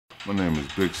My name is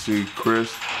Big C,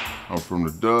 Chris. I'm from the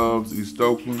Dubs, East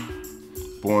Oakland.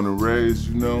 Born and raised,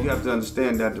 you know. You have to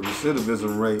understand that the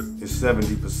recidivism rate is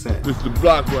 70%. It's the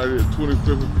block right here,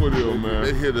 25th and Foothill, man.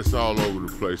 They hit us all over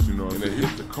the place, you know. And they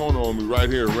hit the corner on me right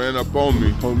here, ran up on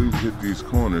me. Police hit these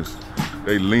corners,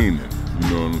 they leaning, you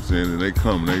know what I'm saying? And they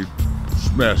come, they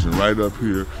smashing right up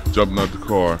here, jumping out the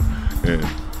car, and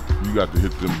you got to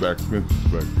hit them back fences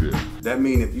back there. That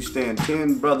means if you stand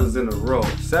 10 brothers in a row,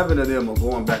 7 of them are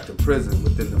going back to prison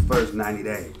within the first 90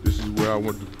 days. This is where I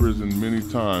went to prison many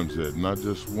times at, not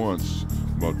just once,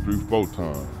 about 3-4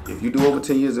 times. If you do over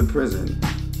 10 years in prison,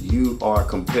 you are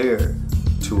compared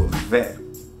to a vet,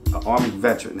 an Army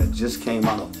veteran that just came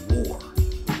out of war,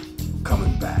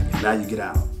 coming back, and now you get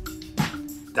out.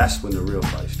 That's when the real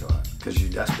fight starts, because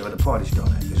that's where the party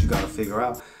starts, because you got to figure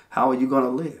out how are you going to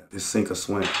live, it's sink or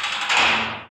swim.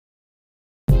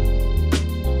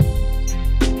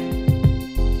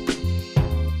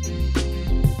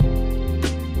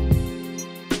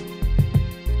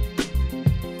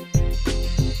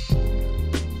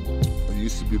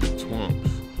 Be the Twumps,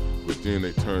 but then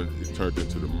it turned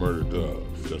into the Murder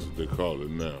Dubs. That's what they call it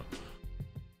now.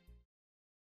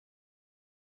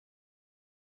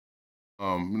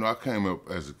 You know, I came up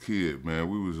as a kid, man.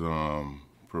 We was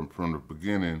from the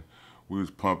beginning, we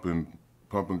was pumping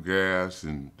gas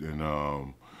and you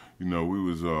know, we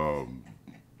was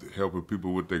helping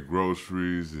people with their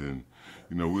groceries, and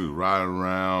you know, we was riding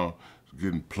around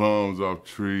getting plums off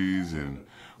trees and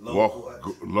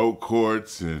low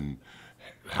courts and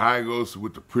high goes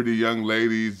with the pretty young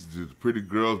ladies, the pretty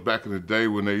girls back in the day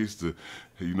when they used to,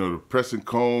 you know, the press and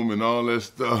comb and all that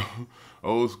stuff,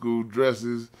 old school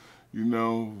dresses, you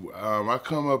know. I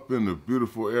come up in the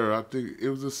beautiful era. I think it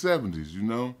was the 70s, you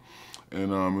know,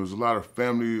 and it was a lot of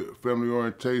family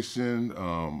orientation,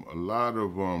 a lot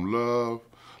of love,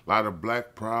 a lot of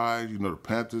black pride. You know, the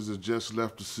Panthers had just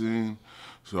left the scene,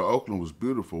 so Oakland was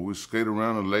beautiful. We skate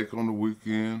around the lake on the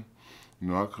weekend. You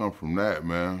know, I come from that,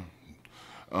 man.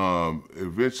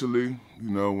 Eventually, you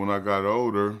know, when I got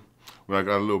older, when I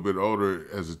got a little bit older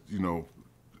as, you know,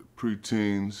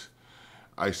 preteens,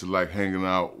 I used to like hanging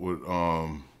out with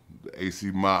the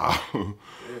AC Mob.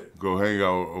 Go hang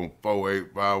out on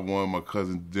 4851, my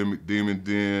cousin Demon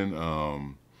Den.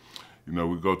 You know,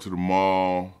 we go to the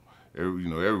mall. You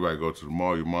know, everybody go to the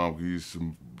mall. Your mom gives you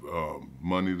some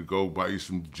money to go buy you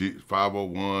some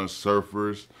 501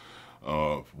 surfers.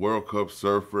 World Cup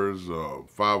surfers,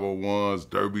 501s,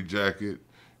 derby jacket,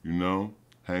 you know,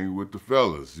 hanging with the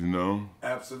fellas, you know.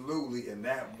 Absolutely, and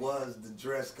that was the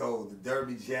dress code, the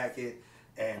derby jacket,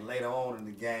 and later on in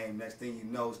the game, next thing you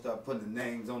know, start putting the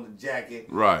names on the jacket,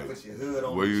 right? Put your hood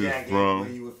on where the you jacket, from. where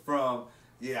you was from.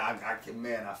 Yeah, I can,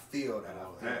 man, I feel that.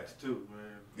 Hats too,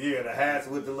 man. Yeah, the hats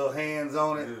with the little hands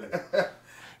on it. Yeah,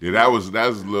 yeah, that was a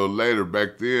little later.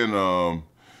 Back then,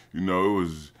 you know, it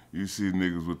was. You see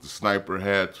niggas with the sniper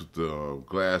hats, with the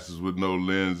glasses with no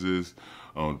lenses,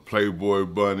 Playboy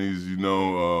bunnies, you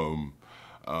know,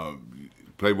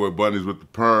 Playboy bunnies with the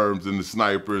perms and the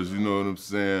snipers, you know what I'm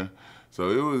saying?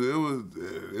 So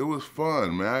it was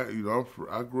fun, man.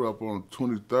 I grew up on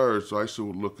 23rd, so I used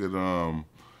to look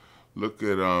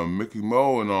at Mickey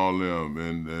Mo and all them,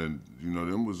 and you know,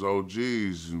 them was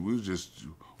OGs, and we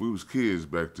was kids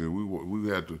back then.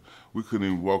 We couldn't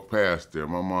even walk past there.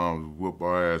 My mom would whoop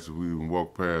our ass if we even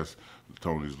walked past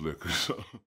Tony's Liquor. So.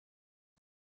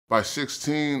 By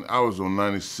 16, I was on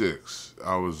 96.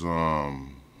 I was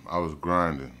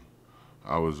grinding.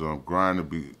 I was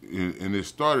grinding, and it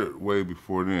started way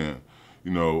before then.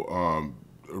 You know,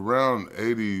 around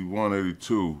 81,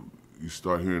 82, you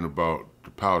start hearing about the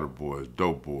powder boys,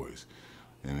 dope boys,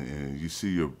 and you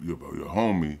see your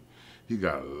homie. He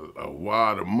got a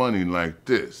wad of money like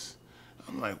this.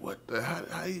 I'm like, what the,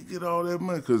 how you get all that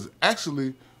money? Because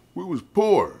actually, we was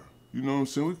poor. You know what I'm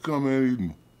saying? We come in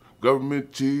eating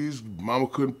government cheese. Mama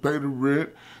couldn't pay the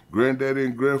rent. Granddaddy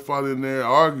and grandfather in there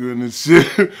arguing and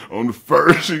shit on the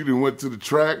first. She then went to the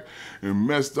track and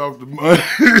messed off the money.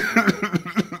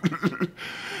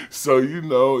 So, you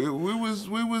know, we was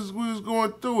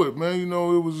going through it, man. You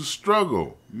know, it was a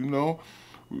struggle, you know.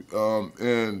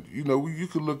 And you know, you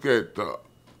could look at the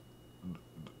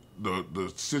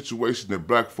situation that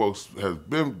black folks has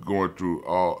been going through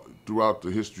throughout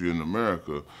the history in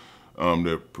America,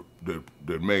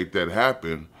 that made that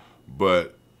happen.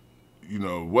 But you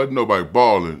know, wasn't nobody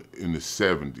balling in the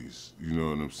 70s. You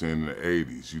know what I'm saying? In the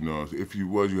 80s. You know, if you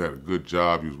was, you had a good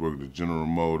job. You was working at General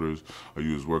Motors, or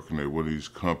you was working at one of these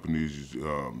companies.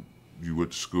 You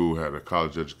went to school, had a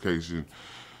college education,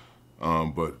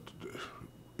 but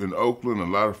in Oakland, a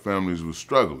lot of families were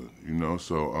struggling, you know.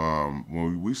 So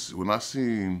when I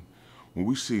seen when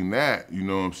we seen that, you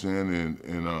know what I'm saying,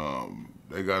 and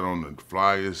they got on the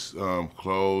flyest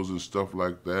clothes and stuff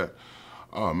like that.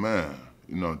 Oh man,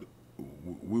 you know,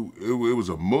 it was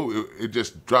a move. It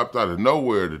just dropped out of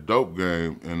nowhere, the dope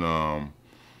game, and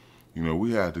you know,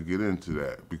 we had to get into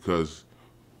that because,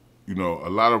 you know, a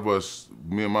lot of us,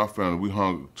 me and my family, we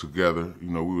hung together. You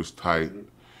know, we was tight.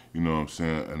 You know what I'm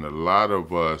saying, and a lot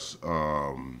of us,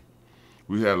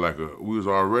 we had we was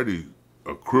already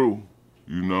a crew,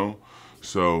 you know,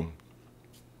 so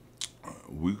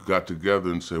we got together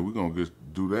and said we're gonna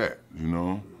do that, you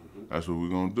know, that's what we're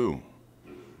gonna do.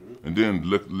 And then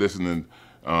listening,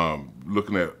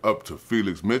 looking at up to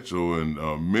Felix Mitchell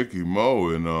and Mickey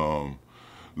Mo and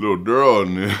Lil Durrell,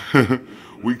 and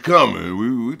we coming.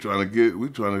 We trying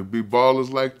to be ballers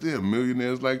like them,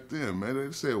 millionaires like them. Man,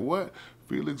 they said what?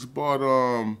 Felix bought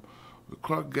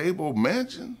Clark Gable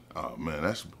mansion. Oh man,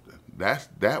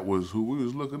 that was who we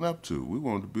was looking up to. We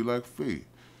wanted to be like Fee.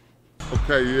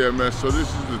 Okay, yeah, man. So this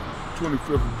is the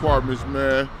 25th Apartments,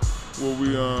 man, where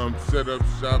we set up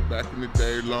shop back in the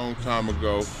day, long time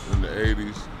ago in the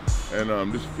 80s.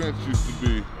 And this fence used to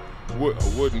be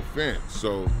a wooden fence.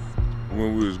 So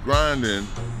when we was grinding,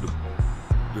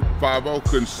 the 5-0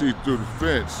 couldn't see through the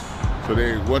fence. So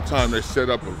one time they set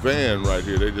up a van right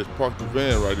here. They just parked the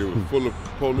van right here. It was full of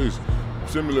police,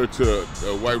 similar to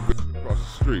a white van across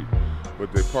the street.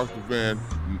 But they parked the van,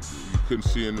 you couldn't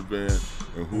see in the van,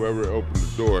 and whoever opened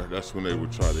the door, that's when they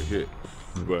would try to hit.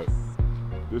 But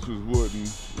this was wooden.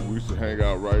 We used to hang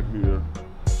out right here,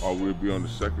 or we'd be on the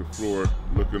second floor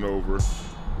looking over.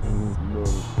 You know what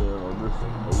I'm saying?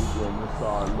 We'd be on this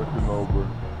side looking over,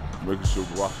 making sure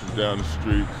we're walking down the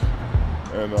street.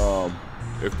 And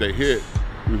if they hit,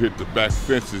 we hit the back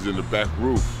fences and the back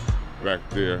roof back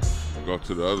there and go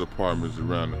to the other apartments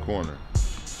around the corner.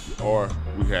 Or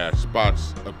we had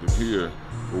spots up in here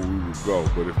where we would go.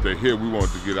 But if they hit, we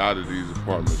wanted to get out of these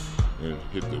apartments and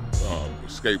hit the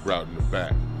escape route in the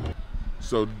back.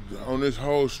 So on this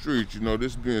whole street, you know,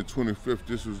 this being 25th,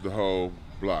 this was the whole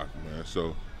block, man.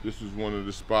 So this was one of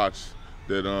the spots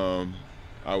that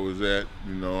I was at.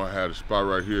 You know, I had a spot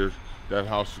right here. That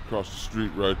house across the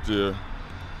street right there.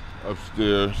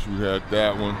 Upstairs, we had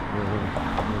that one.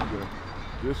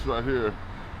 This right here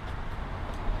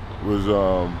was,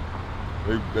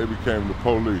 they became the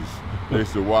police. They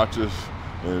used to watch us,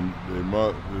 and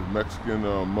the Mexican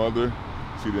mother,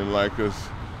 she didn't like us,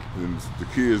 and the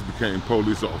kids became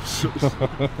police officers.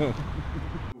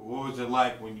 What was it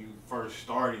like when you first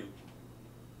started,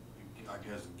 I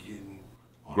guess, getting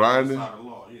on grinding? the other side of the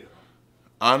law? Yeah.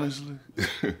 Honestly?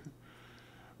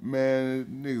 Man,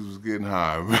 niggas was getting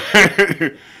high,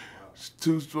 man.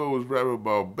 Two Store was rapping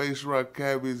about bass rock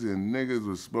cabbies and niggas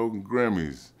was smoking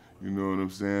Grammys. You know what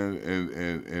I'm saying?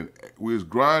 And we was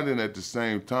grinding at the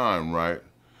same time, right?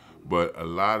 But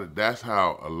that's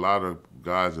how a lot of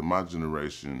guys in my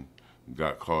generation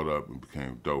got caught up and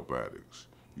became dope addicts.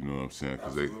 You know what I'm saying?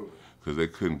 Because they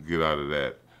couldn't get out of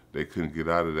that. They couldn't get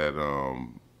out of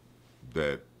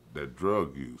that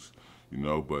drug use. You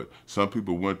know, but some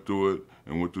people went through it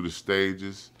and went through the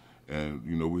stages, and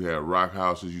you know, we had rock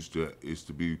houses. Used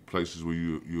to be places where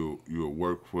you would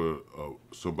work for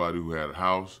somebody who had a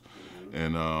house,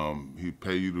 and he'd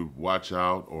pay you to watch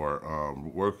out or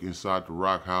work inside the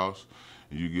rock house,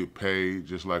 and you get paid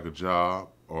just like a job.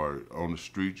 Or on the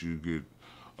street, you get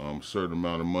a certain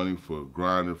amount of money for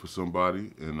grinding for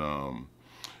somebody, and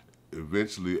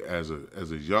eventually, as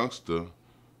a youngster,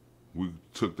 we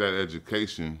took that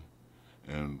education.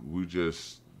 And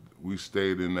we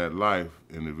stayed in that life,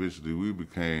 and eventually we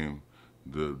became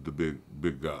the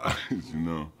big guys, you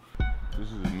know.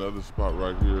 This is another spot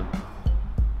right here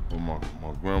where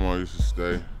my grandma used to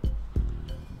stay.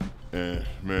 And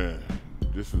man,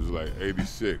 this was like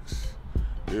 86.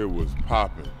 It was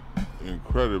popping,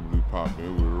 incredibly popping.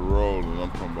 It was rolling,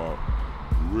 I'm talking about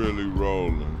really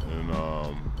rolling. And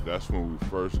that's when we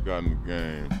first got in the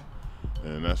game.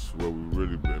 And that's where we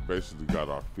really basically got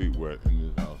our feet wet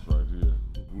in this house right here.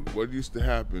 What used to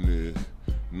happen is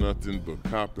nothing but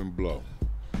cop and blow.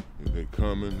 And they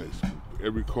coming,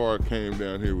 every car came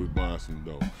down here was buying some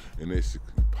dope. And they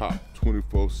pop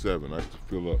 24/7. I used to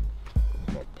fill up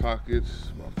my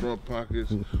pockets, my front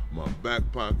pockets, my back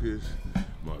pockets,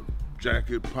 my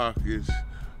jacket pockets,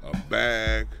 a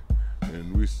bag.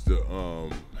 And we used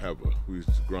to we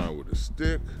used to grind with a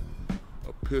stick,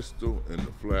 a pistol, and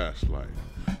a flashlight.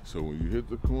 So when you hit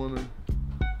the corner,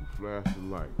 you flash the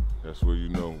light. That's where you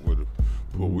know where to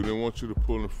pull. We didn't want you to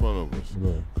pull in front of us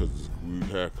because we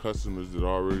had customers that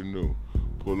already knew.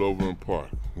 Pull over and park.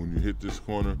 When you hit this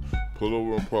corner, pull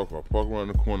over and park, or park around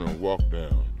the corner and walk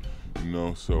down. You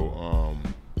know, so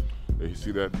They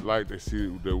see that light, they see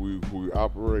that we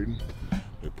operating,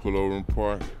 they pull over and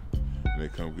park, and they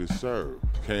come get served.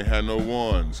 Can't have no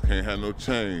ones, can't have no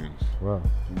change. Wow.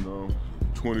 You know,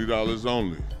 $20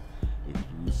 only.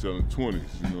 We were selling 20s,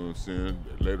 you know what I'm saying?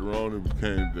 Later on it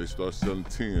became, they started selling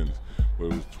 10s, but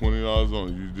it was $20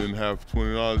 only. You didn't have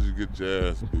 $20, you get your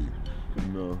ass beat,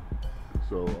 you know?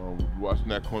 So watching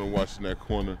that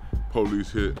corner,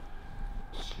 police hit.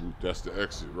 That's the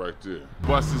exit right there.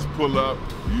 Buses pull up.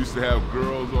 You used to have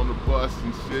girls on the bus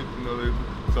and shit. You know,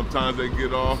 sometimes they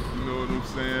get off. You know what I'm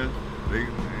saying?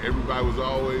 Everybody was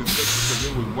always because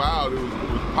it was wild. It was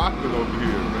popping over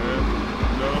here, man.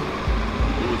 You know,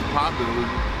 it was popping.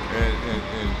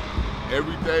 And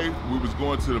every day we was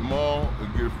going to the mall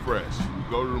and get fresh. We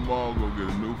go to the mall, go get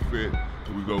a new fit,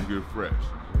 and we go get fresh.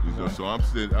 You know, so I'm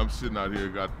sitting out here,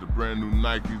 got the brand new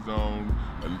Nikes on,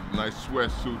 a nice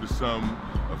sweatsuit or something,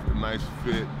 a nice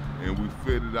fit, and we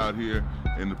fitted out here.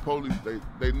 And the police,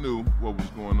 they knew what was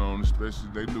going on, especially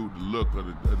they knew the look of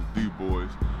the D-boys.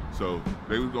 So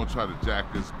they was gonna try to jack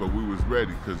us, but we was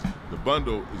ready because the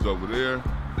bundle is over there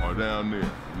or down there.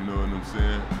 You know what I'm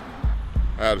saying?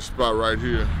 I had a spot right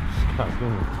here.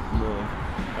 You know,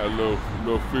 had a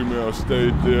little female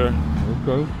stayed there.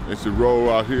 Okay. And she roll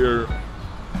out here.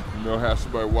 You know, have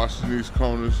somebody watching these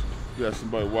corners. You have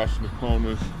somebody watching the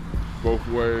corners both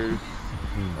ways.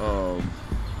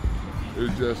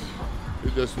 It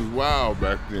just was wild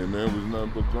back then, man. It was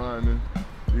nothing but grinding.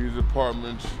 These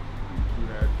apartments, we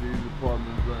had these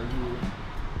apartments right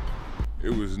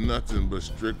here. It was nothing but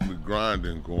strictly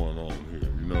grinding going on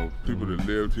here. You know, people that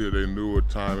lived here, they knew what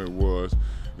time it was.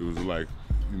 It was like,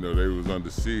 you know, they was under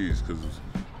siege because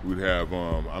we'd have,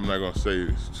 I'm not gonna say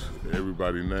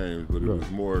everybody's names, but it was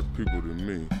more people than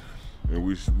me. And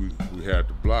we had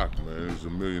the block, man. It was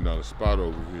 $1 million spot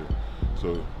over here.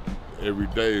 So every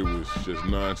day it was just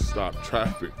non-stop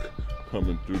traffic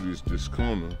coming through this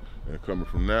corner and coming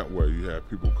from that way. You had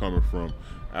people coming from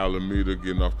Alameda,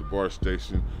 getting off the BART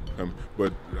station.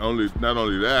 But not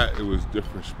only that, it was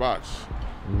different spots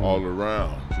all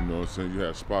around. You know what I'm saying? You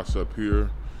had spots up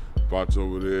here, spots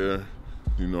over there.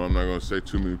 You know, I'm not gonna say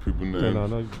too many people's names.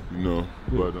 You know,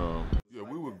 but yeah,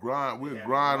 we would grind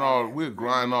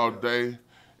all day,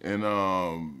 and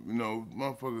you know,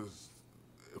 motherfuckers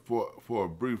for a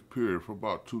brief period, for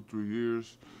about 2-3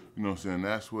 years. You know what I'm saying?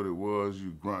 That's what it was.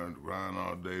 You grind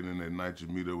all day, then at night you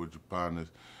meet up with your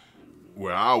partners.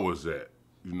 Where I was at,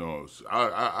 you know,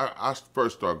 I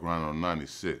first started grinding on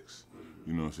 96.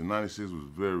 You know what I'm saying? 96 was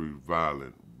very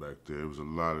violent back there. There was a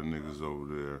lot of niggas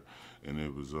over there. And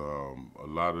it was a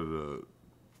lot of the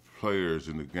players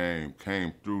in the game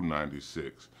came through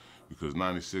 96 because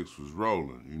 96 was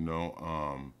rolling, you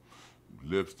know.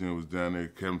 Lipston was down there,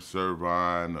 Kim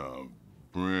Servine,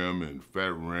 Brim and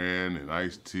Fat Ran and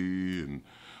Ice-T and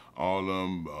all of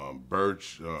them,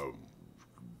 Birch,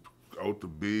 Ota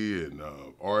B and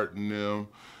Art and them.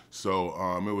 So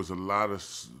it was a lot of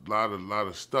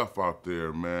stuff out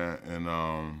there, man.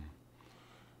 And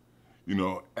you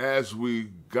know, as we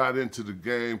got into the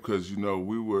game, because, you know,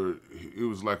 it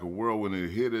was like a whirlwind. It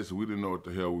hit us, we didn't know what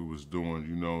the hell we was doing,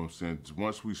 you know what I'm saying?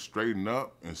 Once we straightened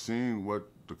up and seen what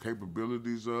the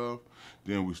capabilities of,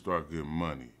 then we start getting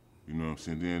money, you know what I'm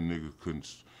saying? Then niggas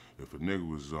couldn't, if a nigga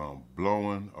was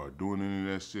blowing or doing any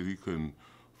of that shit, he couldn't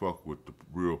fuck with the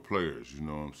real players, you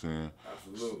know what I'm saying?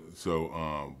 Absolutely. So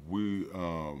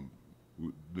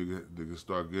niggas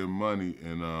start getting money,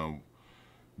 and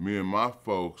me and my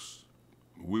folks,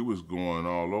 we was going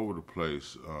all over the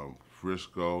place,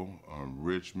 Frisco,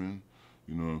 Richmond,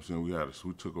 you know what I'm saying?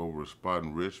 We took over a spot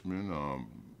in Richmond,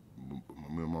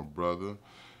 me and my brother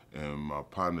and my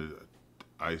partner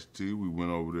Ice-T. We went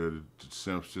over there to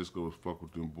San Francisco to fuck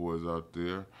with them boys out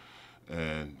there,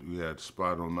 and we had a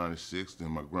spot on 96. Then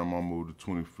my grandma moved to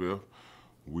 25th.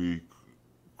 We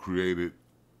created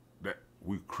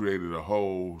a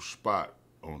whole spot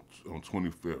on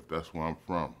 25th. That's where I'm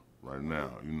from right now,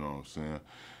 you know what I'm saying?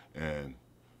 And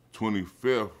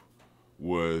 25th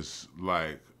was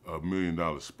like $1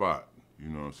 million spot, you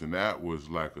know what I'm saying? That was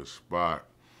like a spot,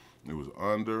 it was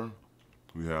under,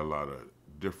 we had a lot of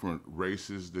different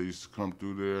races that used to come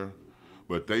through there,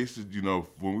 but they used to, you know,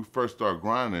 when we first started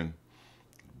grinding,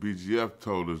 BGF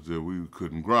told us that we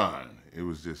couldn't grind. It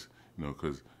was just, you know,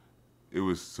 because it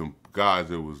was some guys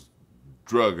that was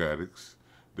drug addicts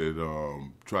that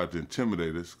tried to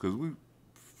intimidate us, because we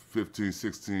 15,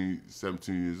 16,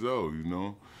 17 years old, you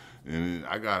know? And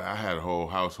I had a whole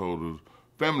household of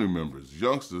family members,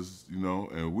 youngsters, you know,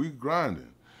 and we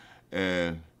grinding.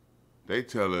 And they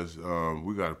tell us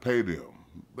we gotta pay them,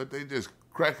 but they just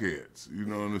crackheads, you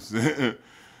know what I'm saying?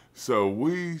 So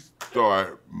we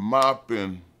start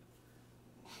mopping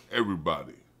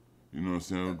everybody. You know what I'm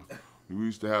saying? We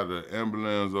used to have the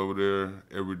ambulance over there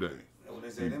every day. They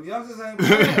say them youngsters ain't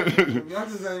playing. Them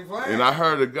youngsters ain't playing. And I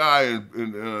heard a guy,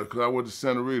 because I went to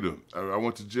Santa Rita. I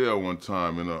went to jail one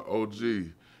time, and OG,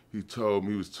 he told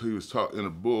me he was talking in a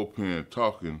bullpen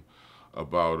talking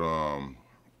about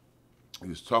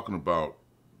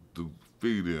the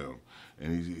feed them,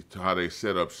 and how they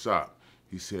set up shop.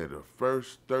 He said the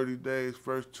first 30 days,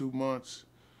 first 2 months,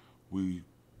 we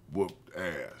whooped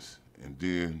ass, and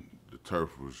then the turf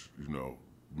was,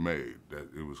 made. That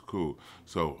it was cool.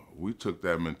 So we took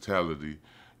that mentality,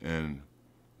 and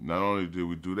not only did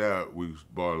we do that, we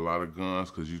bought a lot of guns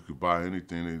because you could buy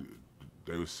anything.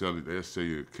 They would sell it. They'd sell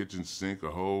you a kitchen sink, a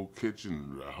whole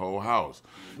kitchen, a whole house.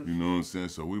 You know what I'm saying?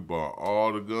 So we bought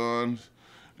all the guns,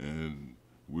 and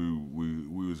we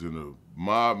was in a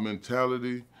mob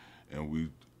mentality, and we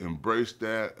embraced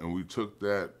that, and we took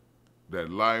that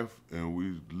life, and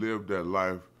we lived that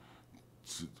life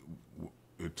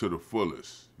to the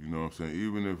fullest. You know what I'm saying?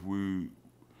 Even if we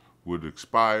would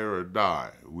expire or die,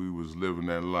 we was living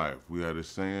that life. We had a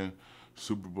saying,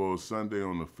 Super Bowl Sunday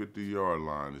on the 50-yard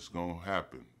line, it's gonna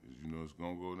happen. It's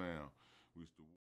gonna go down.